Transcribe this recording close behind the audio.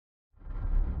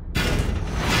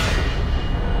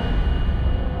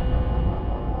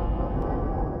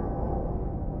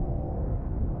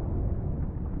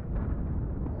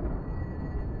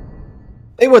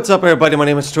Hey, what's up everybody, my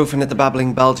name is Trofen at the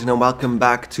Babbling Belgian and welcome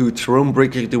back to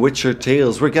Thronebreaker The Witcher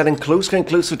Tales. We're getting closer and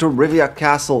closer to Rivia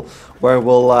Castle, where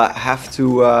we'll have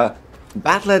to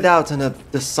battle it out in a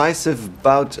decisive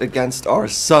bout against our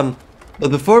son.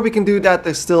 But before we can do that,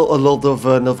 there's still a lot of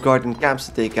Nilfgaardian camps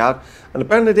to take out, and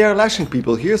apparently they are lashing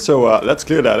people here, so let's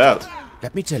clear that out.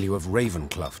 Let me tell you of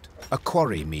Ravencloft, a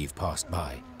quarry Meve passed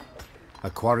by. A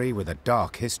quarry with a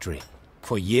dark history.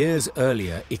 For years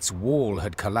earlier, its wall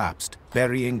had collapsed,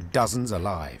 burying dozens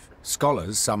alive.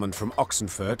 Scholars summoned from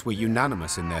Oxenfurt were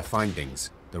unanimous in their findings.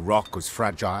 The rock was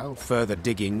fragile, further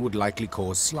digging would likely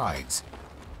cause slides.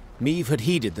 Meve had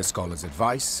heeded the scholars'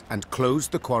 advice and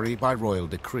closed the quarry by royal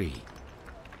decree.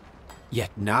 Yet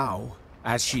now,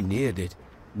 as she neared it,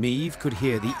 Meve could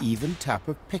hear the even tap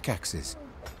of pickaxes.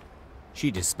 She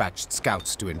dispatched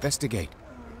scouts to investigate.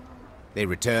 They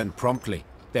returned promptly,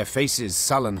 their faces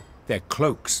sullen, their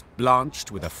cloaks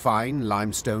blanched with a fine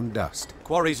limestone dust.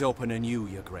 Quarry's open anew,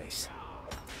 Your Grace.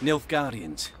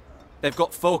 Nilfgaardians. They've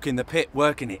got folk in the pit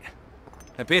working it.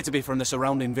 Appear to be from the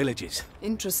surrounding villages.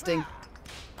 Interesting.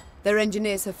 Their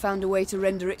engineers have found a way to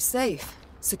render it safe.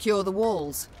 Secure the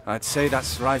walls. I'd say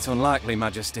that's right unlikely,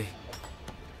 Majesty.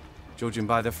 Judging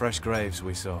by the fresh graves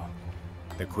we saw.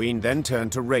 The Queen then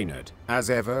turned to Reynard,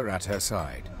 as ever at her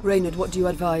side. Reynard, what do you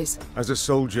advise? As a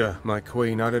soldier, my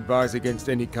Queen, I'd advise against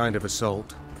any kind of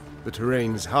assault. The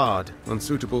terrain's hard,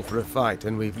 unsuitable for a fight,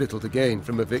 and we've little to gain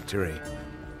from a victory.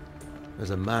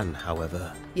 As a man,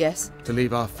 however... Yes? To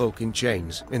leave our folk in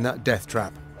chains, in that death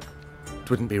trap. It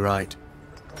wouldn't be right.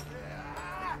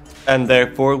 And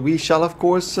therefore we shall of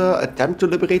course attempt to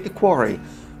liberate the quarry.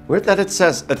 Weird that it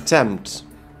says attempt.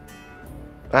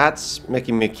 That's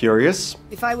making me curious.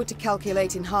 If I were to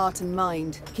calculate in heart and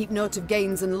mind, keep note of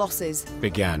gains and losses,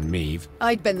 Began Meve.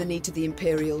 I'd bend the knee to the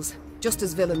Imperials, just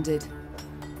as Willem did.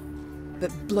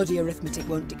 But bloody arithmetic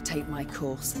won't dictate my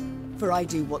course, for I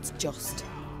do what's just.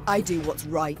 I do what's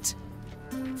right.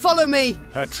 Follow me!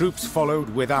 Her troops followed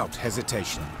without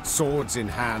hesitation, swords in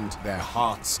hand, their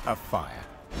hearts afire.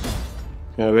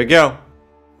 Here we go.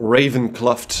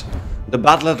 Ravencloft. The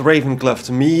battle at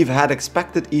Ravencloft. Meve had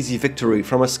expected easy victory.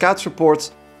 From her scouts'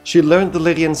 reports, she learned the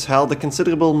Lyrians held a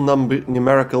considerable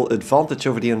numerical advantage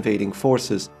over the invading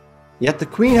forces. Yet the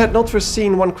Queen had not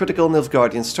foreseen one critical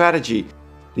Nilfgaardian strategy,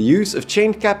 the use of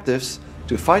chained captives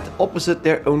to fight opposite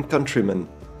their own countrymen.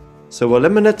 So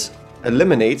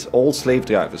eliminate all slave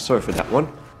drivers. Sorry for that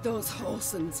one. Those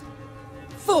Horsens,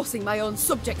 forcing my own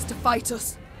subjects to fight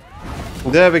us.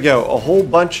 There we go, a whole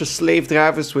bunch of slave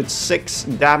drivers with 6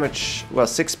 damage, well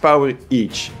 6 power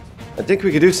each. I think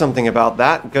we could do something about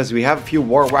that, because we have a few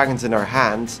war wagons in our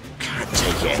hands.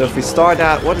 So if we start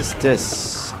at, what is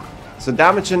this? So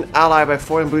damage an ally by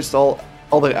 4 and boost all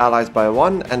other allies by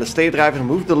 1, and the slave driver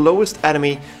move the lowest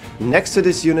enemy next to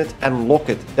this unit and lock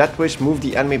it. That wish move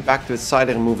the enemy back to its side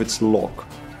and remove its lock.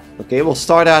 Okay, we'll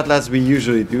start out as we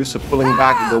usually do, so pulling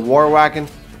back the war wagon.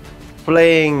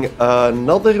 Playing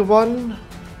another one,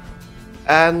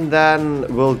 and then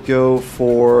we'll go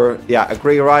for a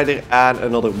Grey Rider and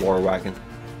another war wagon,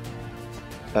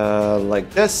 like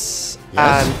this.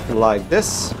 Yes. And like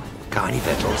this. Got any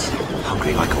victuals?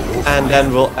 Hungry like a wolf. And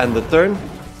then we'll end the turn.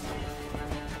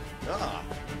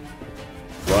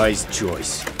 Wise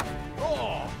choice.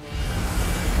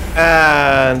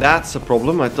 And that's a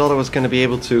problem. I thought I was going to be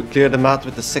able to clear them out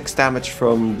with the 6 damage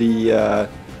from the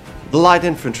light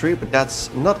infantry, but that's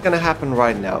not gonna happen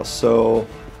right now. So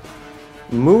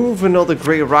move another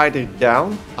Grey Rider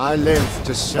down. I live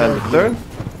to serve and turn.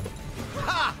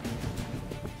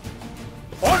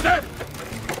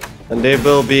 And they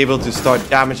will be able to start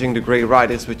damaging the Grey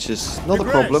Riders, which is not a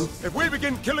problem. If we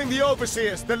begin killing the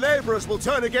overseers, the laborers will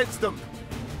turn against them.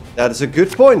 That is a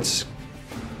good point,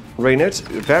 Reynard.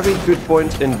 Very good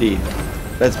point indeed.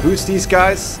 Let's boost these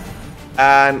guys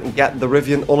and get the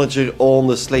Rivian Onager on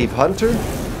the Slave Hunter.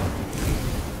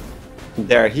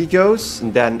 There he goes,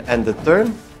 and then end the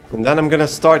turn. And then I'm gonna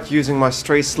start using my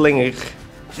Stray Slinger.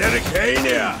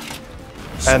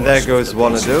 And there goes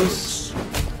one of those.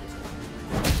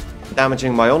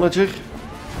 Damaging my Onager,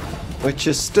 which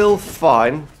is still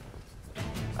fine.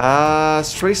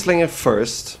 Stray Slinger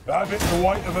first. Have it the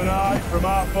white of an eye from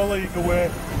half a league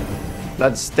away.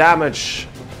 Let's damage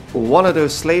one of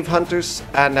those slave hunters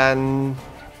and then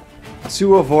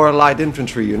 2 of our light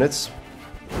infantry units.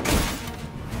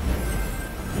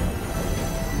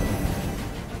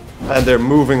 And they're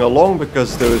moving along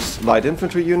because those light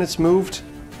infantry units moved.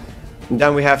 And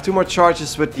then we have 2 more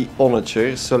charges with the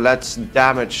Onager, so let's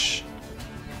damage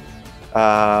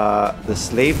the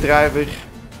slave driver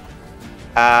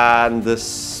and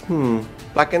this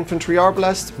black infantry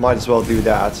arbalest. Might as well do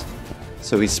that.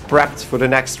 So he's prepped for the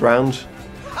next round.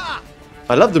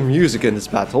 I love the music in this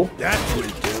battle. That will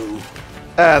do.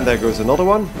 And there goes another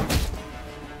one.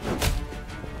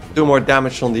 2 more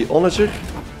damage on the Onager.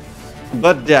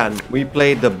 But then we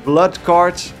play the blood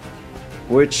card,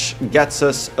 which gets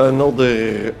us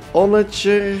another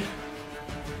Onager.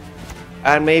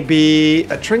 And maybe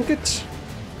a trinket?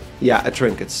 Yeah, a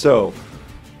trinket. So,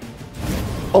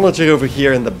 Onager over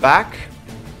here in the back,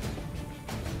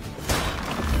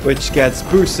 which gets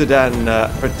boosted and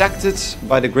protected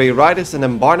by the Grey Riders, and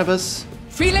then Barnabas.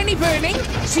 Feel any burning?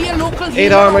 See a local 8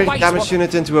 healer armor, or white damage one.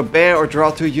 unit into a bear, or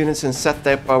draw 2 units and set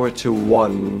their power to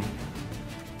 1.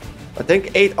 I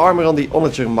think 8 armor on the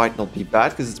Onager might not be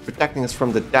bad, because it's protecting us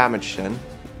from the damage then.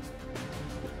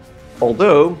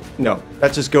 Although, no,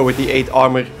 let's just go with the 8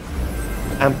 armor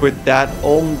and put that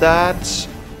on that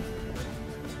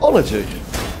Onager.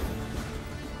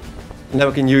 And then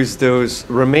we can use those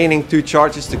remaining 2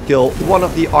 charges to kill one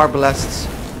of the arbalests.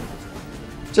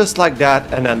 Just like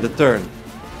that, and end the turn.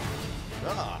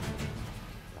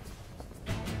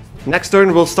 Next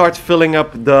turn we'll start filling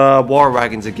up the war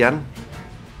wagons again.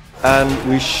 And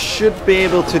we should be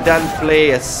able to then play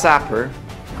a sapper,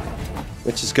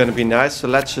 which is going to be nice. So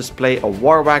let's just play a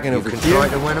war wagon over here, Try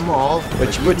to win them all,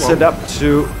 which puts it up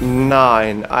to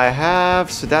 9. I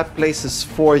have, so that places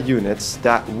 4 units.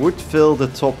 That would fill the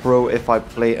top row if I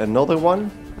play another one.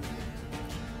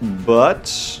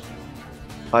 But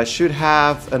I should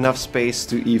have enough space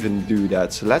to even do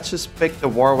that. So let's just pick the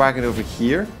war wagon over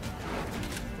here.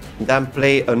 Then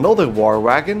play another war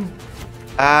wagon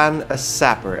and a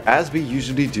sapper, as we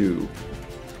usually do.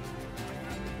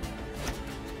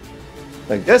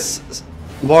 Like this,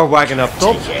 war wagon up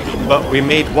top, but we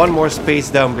made 1 more space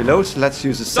down below, so let's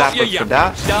use a sapper for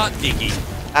that. Start digging.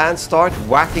 And start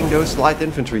whacking those light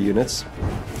infantry units,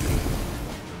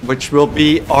 which will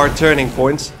be our turning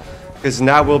points, because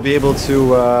now we'll be able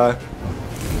to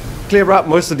clear out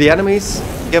most of the enemies,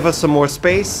 give us some more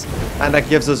space, and that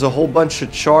gives us a whole bunch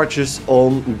of charges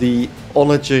on the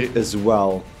Onager as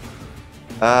well.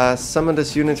 Summon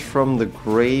this unit from the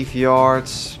graveyard.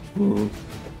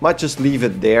 Might just leave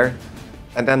it there,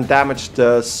 and then damage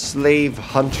the slave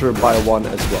hunter by 1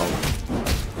 as well.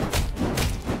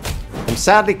 I'm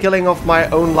sadly killing off my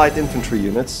own light infantry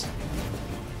units,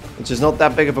 which is not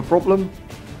that big of a problem.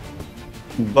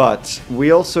 But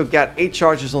we also get 8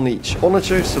 charges on each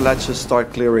Onager, so let's just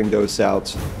start clearing those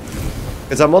out.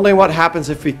 Because I'm wondering what happens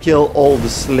if we kill all the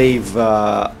slave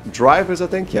drivers, I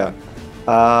think, yeah.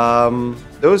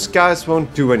 Those guys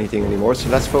won't do anything anymore, so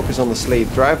let's focus on the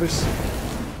slave drivers.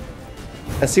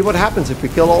 And see what happens if we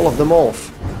kill all of them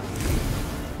off.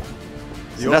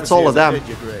 So that's all of them.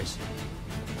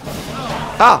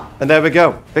 Ah, and there we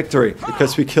go. Victory,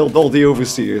 because we killed all the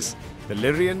overseers. The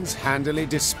Lyrians handily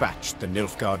dispatched the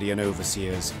Nilfgaardian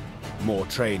overseers, more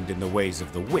trained in the ways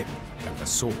of the whip than the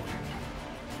sword.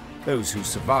 Those who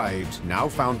survived now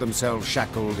found themselves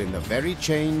shackled in the very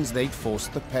chains they'd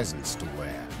forced the peasants to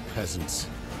wear. Peasants.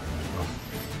 Oh,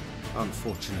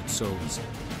 unfortunate souls.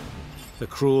 The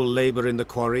cruel labor in the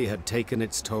quarry had taken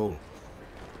its toll.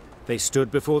 They stood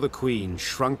before the Queen,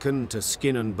 shrunken to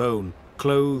skin and bone,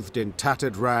 clothed in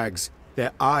tattered rags,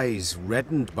 their eyes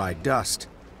reddened by dust.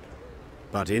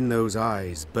 But in those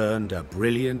eyes burned a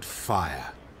brilliant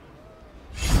fire.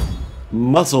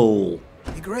 Muzzle.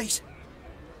 Your Grace,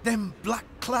 them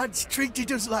black-clads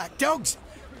treated us like dogs,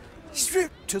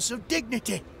 stripped us of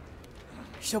dignity.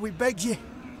 So we beg you,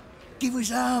 give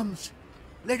us arms.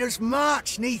 Let us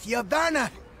march neath your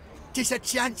banner. 'Tis a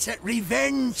chance at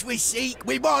revenge we seek,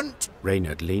 we want.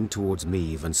 Reynard leaned towards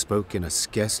Meve and spoke in a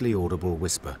scarcely audible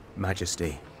whisper.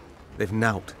 Majesty, they've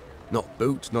knout. Not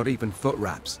boots, not even foot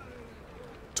wraps.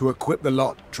 To equip the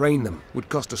lot, train them, would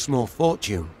cost a small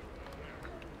fortune.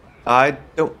 I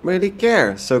don't really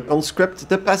care, so conscript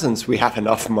the peasants, we have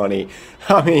enough money.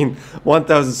 I mean,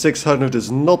 1,600 is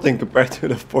nothing compared to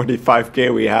the 45k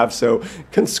we have, so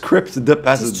conscript the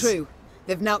peasants. It's true.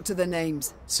 They've knout to their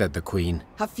names, said the Queen.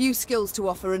 have few skills to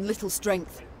offer and little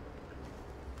strength.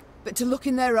 But to look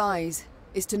in their eyes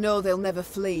is to know they'll never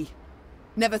flee,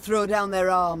 never throw down their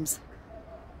arms.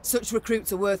 Such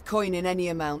recruits are worth coin in any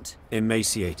amount.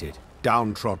 Emaciated,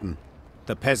 downtrodden,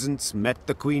 the peasants met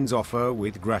the Queen's offer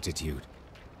with gratitude.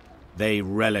 They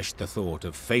relished the thought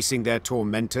of facing their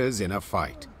tormentors in a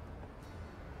fight.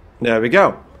 There we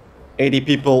go. 80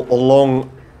 people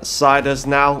alongside us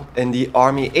now in the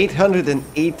army.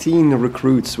 818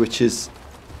 recruits, which is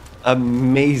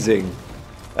amazing.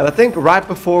 And I think right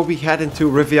before we head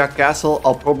into Rivia Castle,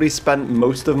 I'll probably spend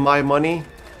most of my money.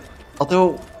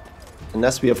 Although,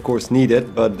 unless we of course need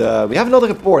it, but we have another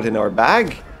report in our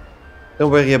bag. Don't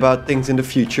worry about things in the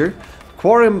future.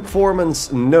 Quorum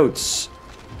Foreman's notes.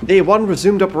 Day 1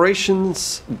 resumed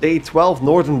operations. Day 12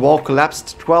 northern wall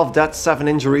collapsed. 12 deaths, 7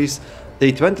 injuries.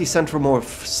 Day 20 sent for more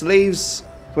slaves.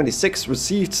 26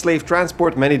 received slave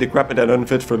transport, many decrepit and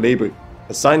unfit for labor.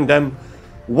 Assigned them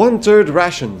 1/3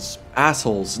 rations.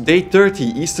 Assholes. Day 30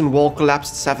 eastern wall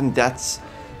collapsed. 7 deaths,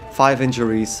 5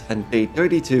 injuries. And day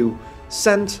 32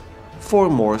 sent for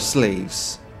more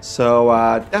slaves. So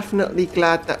definitely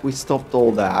glad that we stopped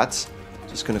all that.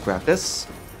 Just gonna grab this.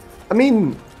 I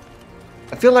mean,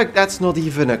 I feel like that's not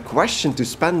even a question to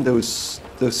spend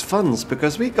those funds,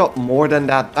 because we got more than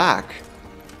that back.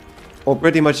 Or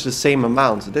pretty much the same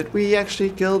amount. Did we actually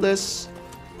kill this?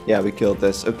 Yeah, we killed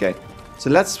this. Okay. So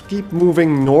let's keep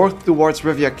moving north towards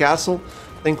Rivia Castle.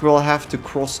 I think we'll have to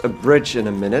cross a bridge in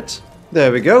a minute.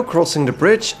 There we go, crossing the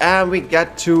bridge, and we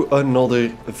get to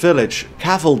another village,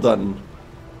 Cavaldon.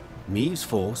 Meve's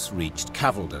force reached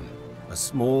Cavaldon, a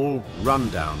small,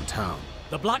 run-down town.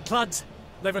 The Blackclads,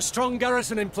 they've a strong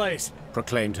garrison in place,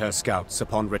 Proclaimed her scouts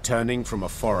upon returning from a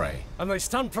foray. and they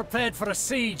stand prepared for a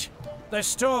siege. Their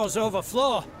stores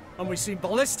overflow, and we've seen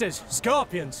ballistas,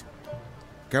 scorpions.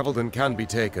 Cavaldon can be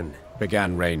taken,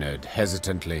 Began Reynard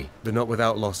hesitantly. but not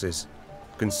without losses.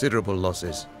 Considerable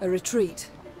losses. A retreat.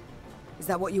 Is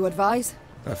that what you advise?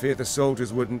 I fear the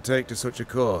soldiers wouldn't take to such a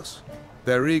course.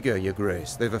 They're eager, Your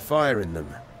Grace. They've a fire in them.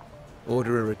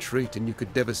 Order a retreat and you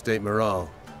could devastate morale.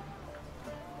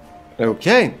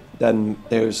 Okay, then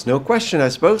there's no question, I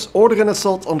suppose. Order an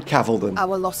assault on Cavaldon.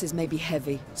 Our losses may be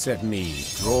heavy, Said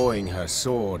Meve, drawing her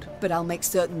sword. but I'll make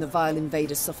certain the vile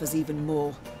invader suffers even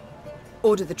more.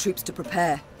 Order the troops to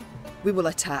prepare. We will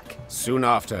attack. Soon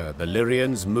after, the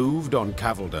Lyrians moved on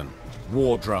Cavaldon,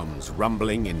 war drums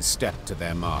rumbling in step to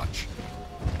their march.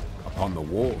 Upon the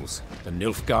walls, the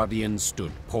Nilfgaardians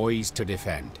stood poised to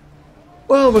defend.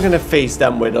 Well, we're gonna face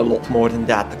them with a lot more than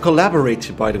that. The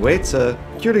Collaborator, by the way, it's a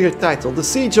peculiar title. The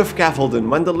Siege of Cavaldon.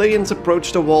 When the Lyrians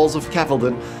approached the walls of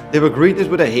Cavaldon, they were greeted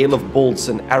with a hail of bolts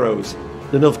and arrows.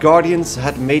 The Nilfgaardians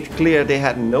had made clear they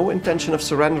had no intention of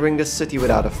surrendering the city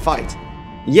without a fight.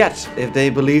 Yet, if they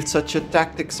believed such a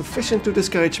tactic sufficient to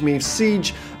discourage Meve's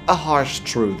siege, a harsh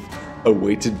truth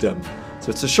awaited them. So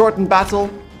it's a shortened battle.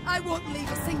 I won't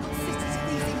leave a single city to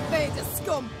these invader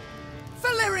scum! For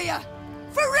Lyria!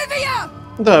 For Rivia!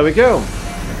 There we go.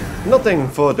 Nothing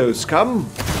for those scum.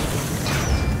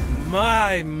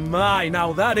 My,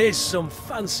 now that is some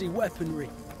fancy weaponry.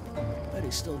 Bet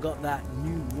it's still got that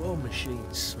new war machine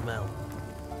smell.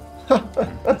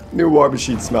 New war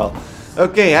machine smell.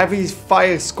 Okay, heavy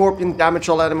fire scorpion damage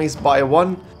all enemies by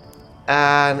 1.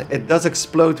 And it does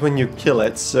explode when you kill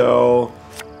it, so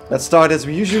let's start as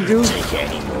we usually do.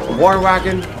 War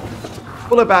wagon,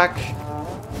 pull it back,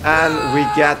 and we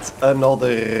get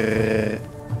another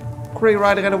Grey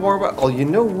Rider and a war wagon. Oh, you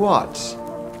know what?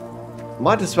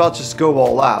 Might as well just go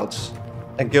all out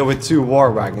and go with 2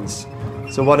 war wagons.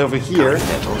 So one over here,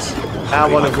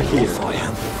 and one over here.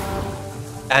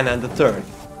 And then the third.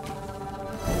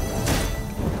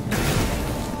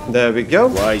 There we go.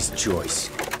 Wise choice.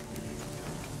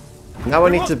 Now I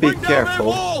need to be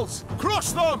careful.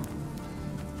 Crush them!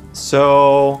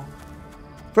 So,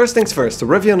 first things first, the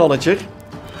Rivian Onager.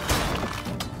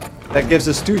 That gives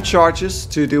us 2 charges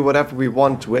to do whatever we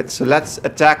want with. So let's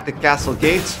attack the castle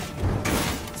gate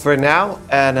for now,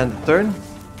 and then the turn.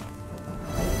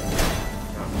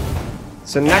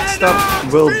 So next up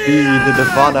will be the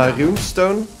Devana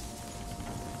Runestone.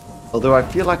 Although I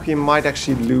feel like we might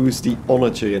actually lose the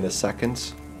Onager in a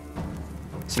second.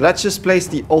 So let's just place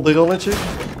the other Onager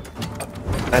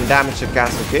and damage the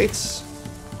castle gates.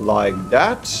 Like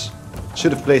that.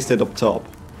 Should have placed it up top.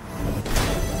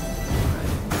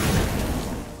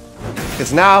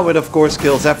 Because now it of course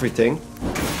kills everything.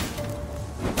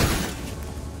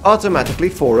 Automatically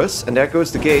for us. And there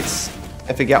goes the gates.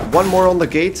 If we get 1 more on the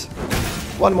gate.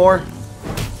 1 more.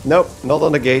 Nope, not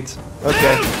on the gate.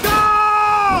 Okay.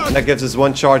 And that gives us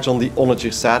 1 charge on the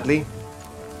Onager, sadly.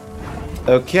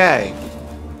 Okay.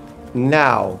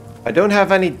 Now, I don't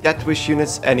have any Death Wish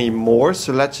units anymore,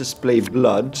 so let's just play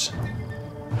Blood.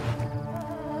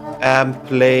 And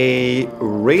play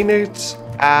Reynard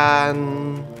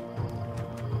and...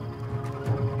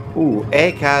 Ooh,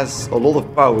 Egg has a lot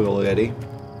of power already.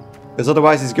 Because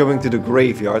otherwise he's going to the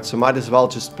graveyard, so might as well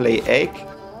just play Egg.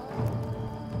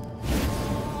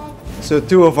 So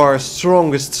 2 of our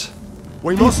strongest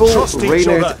people,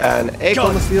 Reynard and Egg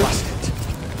on the field.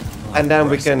 And then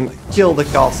we can kill the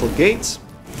castle gate.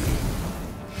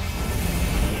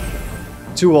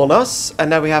 2 on us,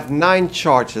 and then we have 9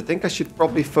 charges. I think I should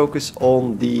probably focus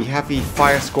on the heavy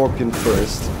fire scorpion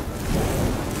first.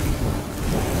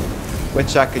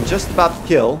 Which I can just about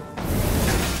kill.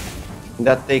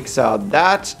 That takes out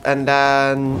that, and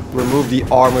then remove the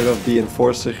armor of the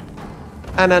enforcer.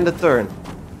 And then the turn.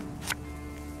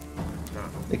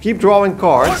 They keep drawing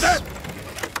cards.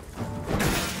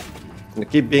 And they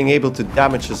keep being able to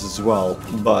damage us as well.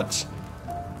 But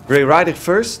Grey Rider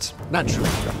first. Naturally.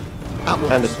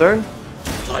 And the turn.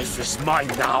 Life is mine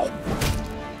now.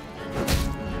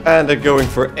 And they're going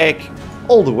for egg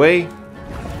all the way.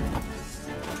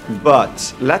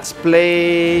 But let's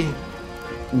play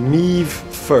Meve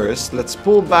first. Let's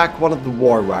pull back one of the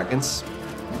war wagons.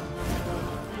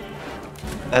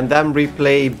 And then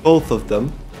replay both of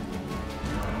them.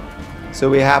 So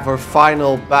we have our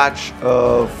final batch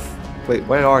of... Wait,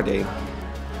 where are they?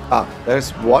 Ah,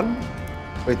 there's one.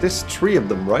 Wait, there's 3 of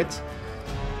them, right?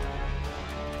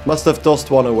 Must have tossed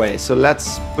one away. So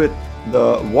let's put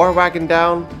the war wagon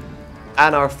down.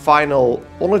 And our final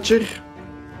onager.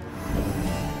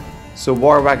 So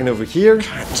war wagon over here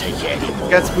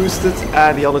gets boosted,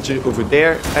 and the onager over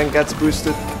there and gets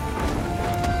boosted.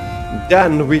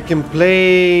 Then we can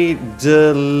play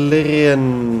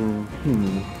Delirian.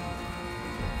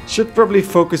 Should probably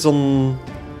focus on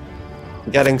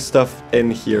getting stuff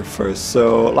in here first.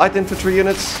 So light infantry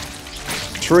units,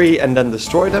 3 and then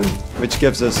destroy them, which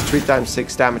gives us 3 times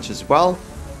 6 damage as well.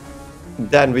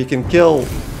 Then we can kill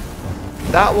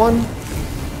that one,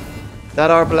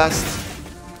 that are blessed.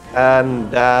 And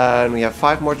then we have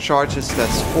 5 more charges,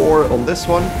 that's 4 on this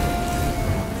one.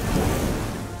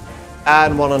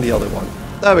 And 1 on the other one.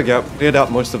 There we go, cleared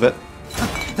out most of it.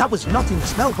 That was nothing to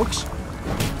smell, Hooks.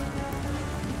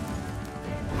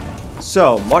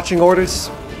 So, marching orders.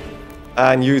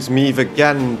 And use Meve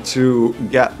again to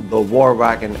get the war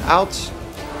wagon out.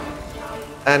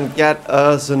 And get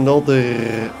us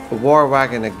another war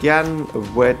wagon again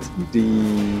with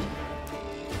the...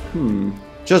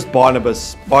 just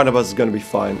Barnabas. Barnabas is gonna be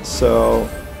fine. So,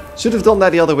 should have done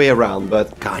that the other way around, but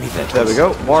there we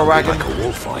go. War wagon.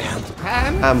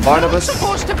 And Barnabas. Not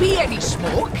supposed to be any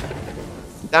smoke.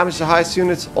 Damage the highest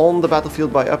units on the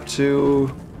battlefield by up to...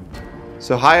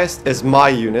 So highest is my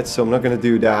unit, so I'm not gonna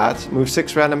do that. Move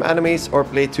 6 random enemies or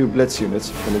play 2 blitz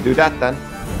units. I'm gonna do that then.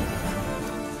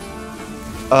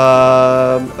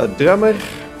 A drummer.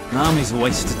 Army's a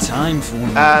waste of time for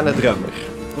me. And a drummer.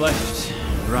 Left,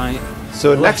 right.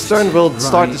 So left, next turn we'll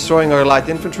start right. destroying our light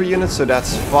infantry units, so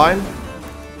that's fine.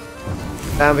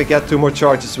 And we get 2 more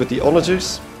charges with the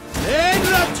onagers.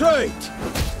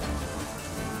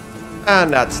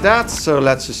 And that's that, so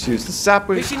let's just use the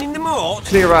sapper.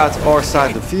 Clear out our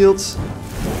side of the field.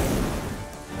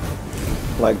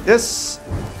 Like this.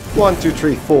 1, 2,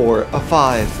 3, 4,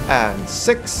 5, and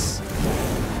 6.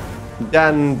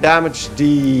 Then damage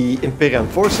the Imperial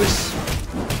forces.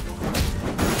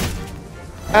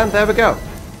 And there we go.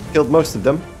 Killed most of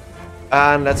them.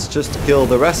 And let's just kill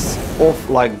the rest off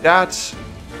like that.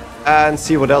 And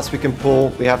see what else we can pull.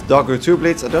 We have Dogger 2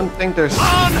 blades. I don't think there's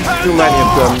too many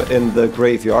of them in the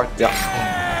graveyard.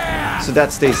 Yeah. So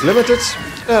that stays limited.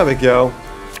 There we go.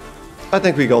 I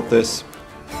think we got this.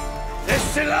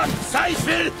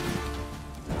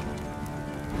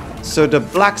 So the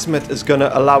blacksmith is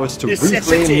gonna allow us to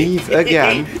replay Meve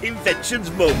again.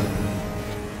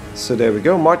 So there we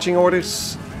go, marching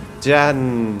orders.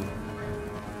 Then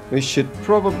we should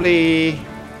probably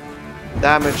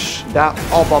damage that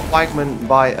Alba pikeman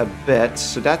by a bit.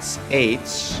 So that's 8.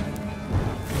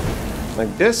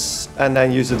 Like this. And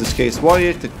then use a disgraced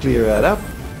warrior to clear that up.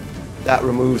 That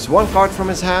removes 1 card from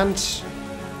his hand.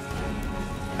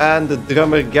 And the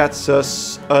drummer gets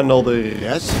us another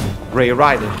Grey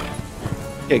Rider.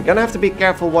 Okay, gonna have to be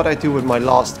careful what I do with my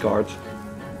last card.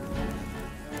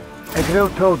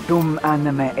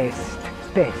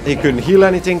 He couldn't heal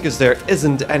anything because there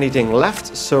isn't anything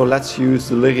left, so let's use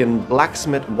the Lyrian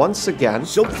Blacksmith once again.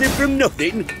 Something from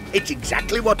nothing. It's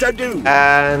exactly what I do.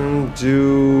 And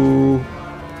do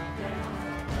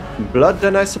blood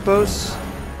then, I suppose.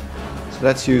 So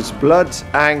let's use blood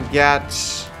and get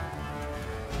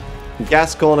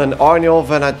Gascon and Arnulf,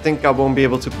 and I think I won't be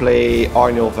able to play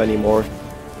Arnulf anymore.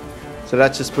 So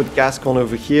let's just put Gascon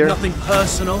over here. Nothing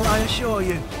personal, I assure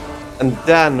you. And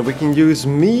then we can use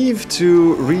Meve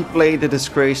to replay the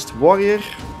Disgraced Warrior.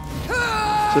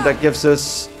 So that gives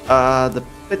us the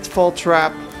Pitfall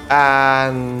Trap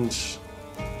and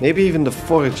maybe even the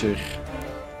Forager.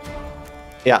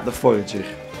 Yeah, the Forager.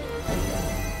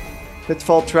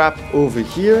 Pitfall Trap over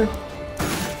here.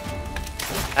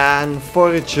 And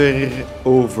Forager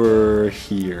over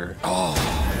here.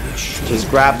 Just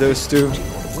grab those 2.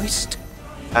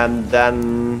 And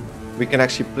then we can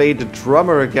actually play the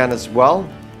drummer again as well.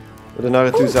 With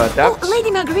another 2 adapt.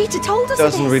 Lady Margarita told us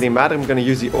Doesn't really matter. I'm going to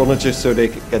use the onagers so they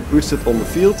get boosted on the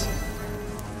field.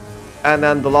 And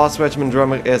then the last regiment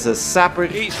drummer is a sapper,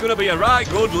 It's gonna be a right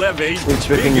good levy. which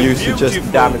we can use to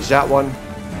just damage that one.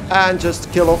 And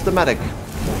just kill off the medic.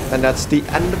 And that's the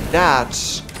end of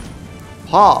that.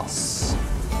 Pass.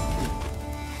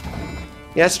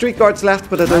 Yeah, street guards left,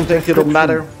 but I don't think it'll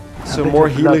matter. So more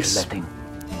healers.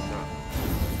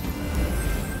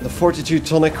 The 42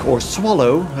 tonic, or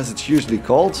swallow, as it's usually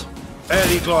called.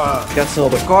 Gets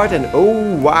another card and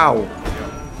oh wow.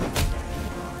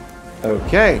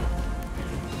 Okay.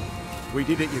 We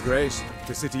did it, Your Grace.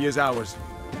 The city is ours.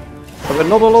 But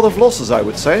not a lot of losses, I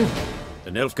would say.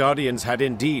 The Nilfgaardians had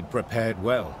indeed prepared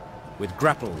well, with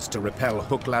grapples to repel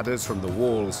hook ladders from the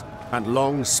walls and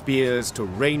long spears to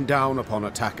rain down upon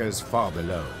attackers far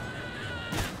below.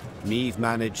 Meve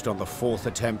managed on the 4th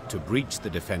attempt to breach the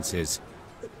defences,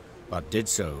 but did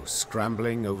so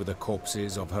scrambling over the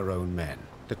corpses of her own men.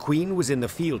 The Queen was in the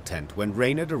field tent when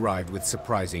Reynard arrived with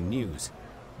surprising news.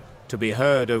 To be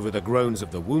heard over the groans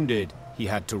of the wounded, he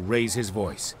had to raise his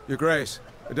voice. Your Grace,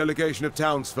 a delegation of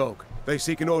townsfolk. They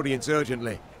seek an audience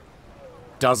urgently.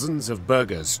 Dozens of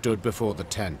burghers stood before the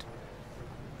tent.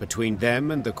 Between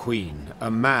them and the Queen, a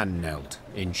man knelt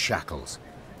in shackles.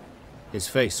 His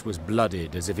face was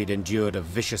blooded as if he'd endured a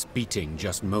vicious beating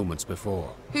just moments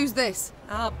before. Who's this?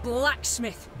 Our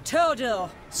blacksmith, Todor.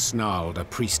 Snarled a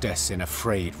priestess in a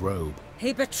frayed robe.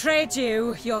 He betrayed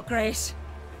you, Your Grace.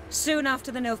 Soon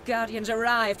after the Nilfgaardians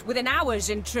arrived, within hours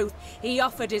in truth, he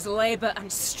offered his labour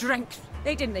and strength.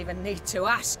 They didn't even need to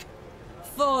ask.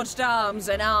 Forged arms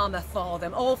and armour for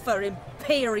them, all for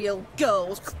imperial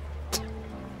gold.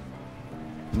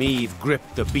 Meve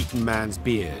gripped the beaten man's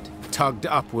beard, tugged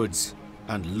upwards,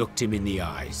 and looked him in the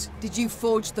eyes. Did you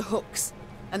forge the hooks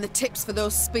and the tips for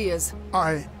those spears?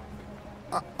 I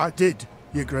did,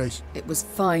 Your Grace. It was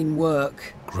fine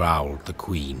work. Growled the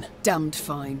Queen. Damned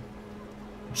fine.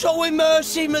 Show him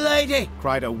mercy, milady!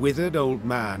 Cried a withered old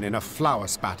man in a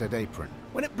flour-spattered apron.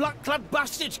 When the black-clad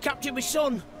bastards captured my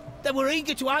son, they were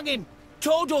eager to hang him.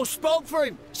 Todor spoke for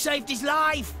him, saved his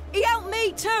life. He helped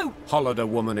me too! Hollered a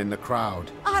woman in the crowd.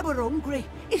 I were hungry.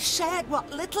 He shared what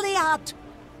little he had.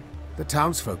 The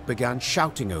townsfolk began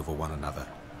shouting over one another.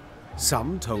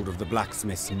 Some told of the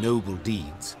blacksmith's noble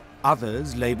deeds.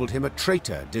 Others labelled him a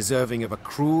traitor deserving of a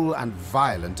cruel and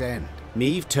violent end.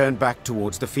 Meve turned back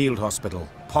towards the field hospital,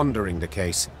 pondering the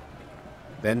case.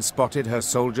 Then spotted her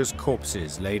soldiers'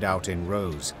 corpses laid out in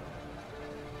rows.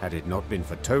 Had it not been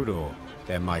for Todor,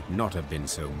 there might not have been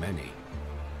so many.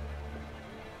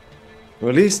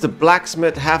 Release the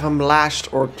blacksmith, have him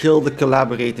lashed, or kill the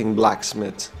collaborating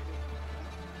blacksmith.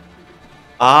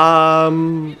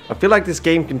 I feel like this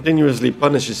game continuously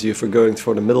punishes you for going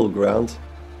for the middle ground.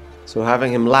 So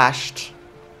having him lashed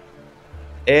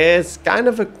is kind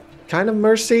of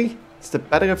mercy. It's the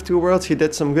better of two worlds. He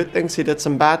did some good things, he did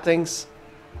some bad things.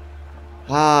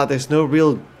 There's no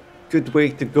real good way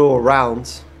to go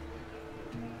around.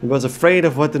 He was afraid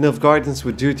of what the Nilfgaardians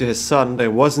would do to his son.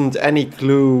 There wasn't any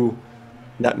clue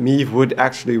that Meve would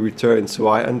actually return, so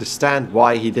I understand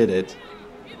why he did it.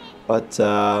 But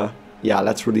yeah,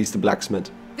 let's release the blacksmith.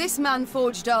 This man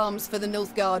forged arms for the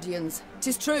Nilfgaardians.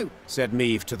 'Tis true. Said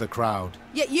Meve to the crowd.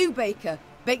 Yet you, baker,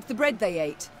 baked the bread they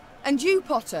ate. And you,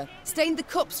 potter, stained the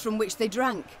cups from which they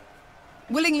drank.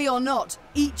 Willingly or not,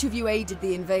 each of you aided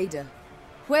the invader.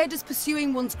 Where does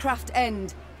pursuing one's craft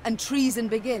end and treason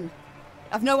begin?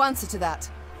 I've no answer to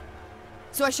that.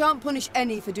 So I shan't punish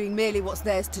any for doing merely what's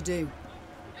theirs to do.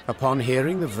 Upon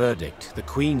hearing the verdict, the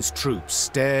Queen's troops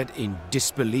stared in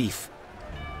disbelief,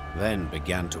 then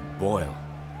began to boil.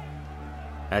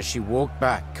 As she walked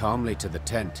back calmly to the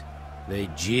tent, they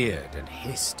jeered and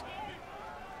hissed.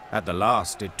 At the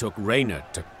last, it took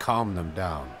Reynard to calm them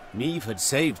down. Meve had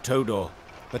saved Todor,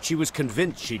 but she was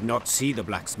convinced she'd not see the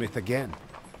blacksmith again.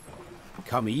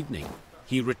 Come evening,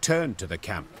 he returned to the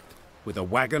camp, with a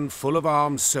wagon full of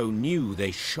arms so new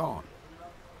they shone.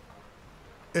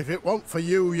 If it weren't for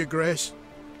you, Your Grace,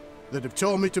 they'd have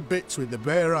torn me to bits with their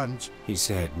bare hands. He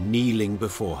said, kneeling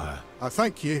before her. I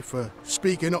thank you for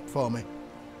speaking up for me.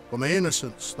 For my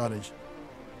innocence, that is.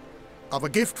 I've a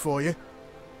gift for you.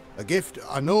 A gift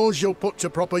I knows you'll put to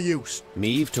proper use.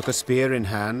 Meve took a spear in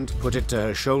hand, put it to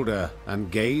her shoulder,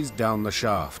 and gazed down the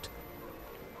shaft.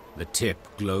 The tip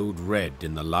glowed red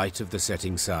in the light of the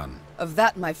setting sun. Of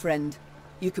that, my friend,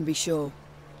 you can be sure.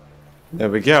 There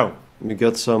we go. We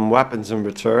got some weapons in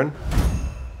return.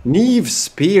 Neve's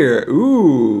spear.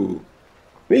 Ooh.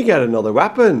 We got another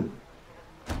weapon.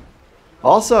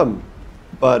 Awesome.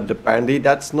 But apparently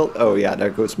that's not... Oh yeah, there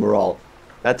goes morale.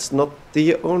 That's not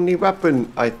the only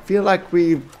weapon. I feel like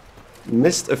we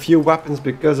missed a few weapons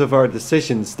because of our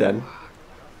decisions then.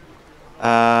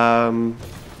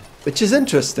 Which is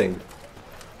interesting.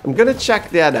 I'm gonna check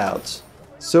that out.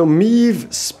 So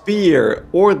Meve Spear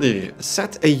order.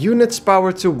 Set a unit's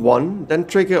power to 1, then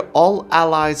trigger all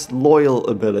allies' loyal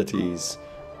abilities.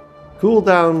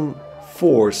 Cooldown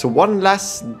 4, so 1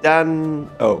 less than...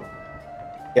 oh.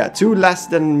 Yeah, 2 less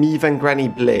than Meve and Granny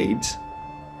Blade.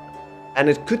 And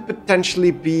it could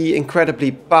potentially be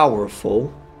incredibly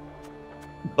powerful.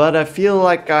 But I feel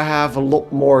like I have a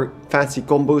lot more fancy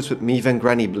combos with Meve and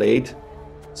Granny Blade.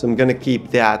 So I'm gonna keep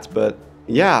that, but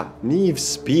yeah, Meve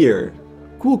Spear.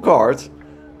 Cool card,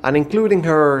 and including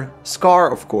her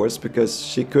scar, of course, because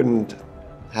she couldn't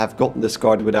have gotten this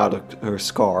card without her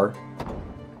scar.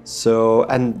 So,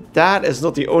 and that is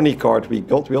not the only card we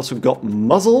got. We also got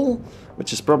Muzzle,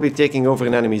 which is probably taking over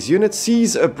an enemy's unit.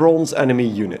 Seize a bronze enemy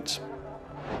unit.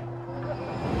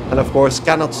 And of course,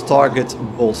 cannot target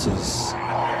bosses.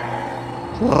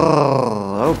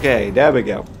 Okay, there we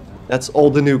go. That's all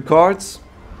the new cards.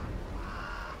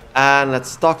 And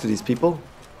let's talk to these people.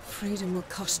 Freedom will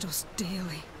cost us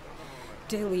dearly.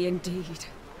 Dearly indeed.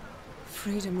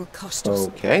 Freedom will cost us...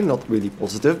 Okay, not really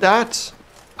positive, that.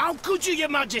 How could you, your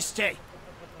majesty?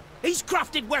 He's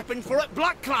crafted weapons for it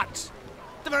blackclads.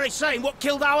 The very same what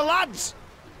killed our lads.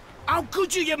 How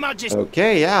could you, your majesty?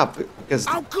 Okay, yeah, because...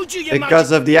 How could you, your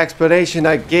because of the explanation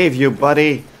I gave you,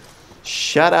 buddy.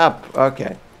 Shut up.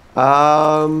 Okay.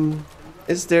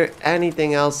 Is there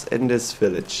anything else in this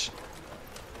village?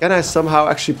 Can I somehow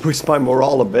actually push my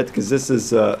morale a bit, because this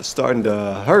is starting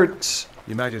to hurt.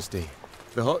 Your Majesty,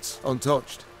 the hut's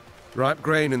untouched. Ripe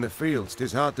grain in the fields,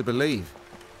 'tis hard to believe.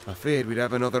 I feared we'd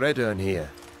have another Edirn here,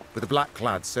 with the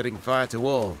blackclads setting fire to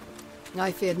all.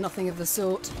 I feared nothing of the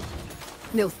sort.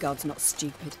 Nilfgaard's not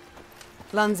stupid.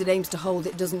 Lands it aims to hold,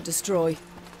 it doesn't destroy.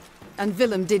 And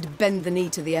Willem did bend the knee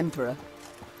to the Emperor.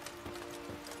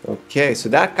 Okay, so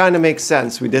that kind of makes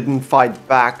sense. We didn't fight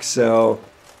back, so...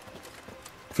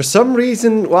 For some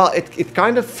reason, well, it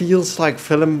kind of feels like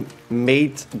Willem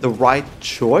made the right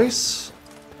choice.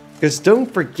 Because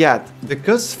don't forget,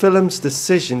 because of Willem's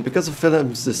decision, the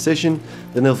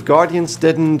Nilfgaardians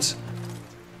didn't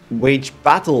wage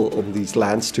battle on these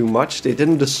lands too much. They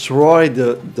didn't destroy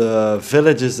the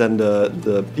villages and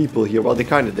the people here. Well, they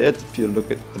kind of did, if you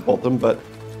look at the bottom, but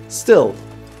still.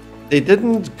 They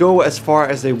didn't go as far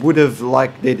as they would have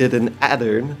like they did in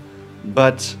Edirn,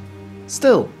 but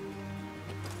still.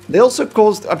 They also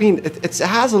caused, I mean, it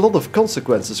has a lot of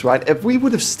consequences, right? If we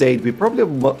would have stayed, we probably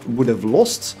would have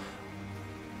lost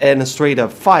in a straight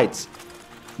up fight.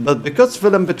 But because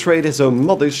Willem betrayed his own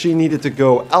mother, she needed to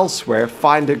go elsewhere,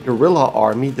 find a guerrilla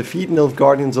army, defeat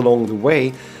Nilfgaardians along the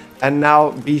way, and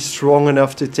now be strong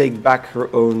enough to take back her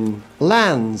own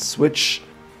lands, which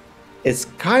is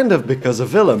kind of because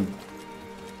of Willem.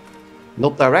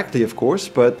 Not directly, of course,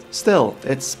 but still,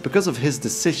 it's because of his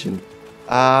decision.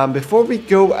 Before we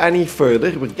go any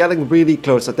further, we're getting really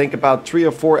close. I think about 3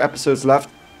 or 4 episodes left.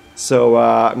 So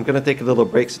I'm gonna take a little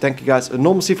break. So thank you guys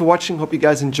enormously for watching. Hope you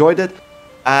guys enjoyed it.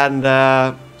 And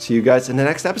see you guys in the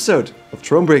next episode of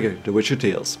Thronebreaker, The Witcher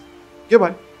Tales.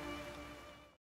 Goodbye.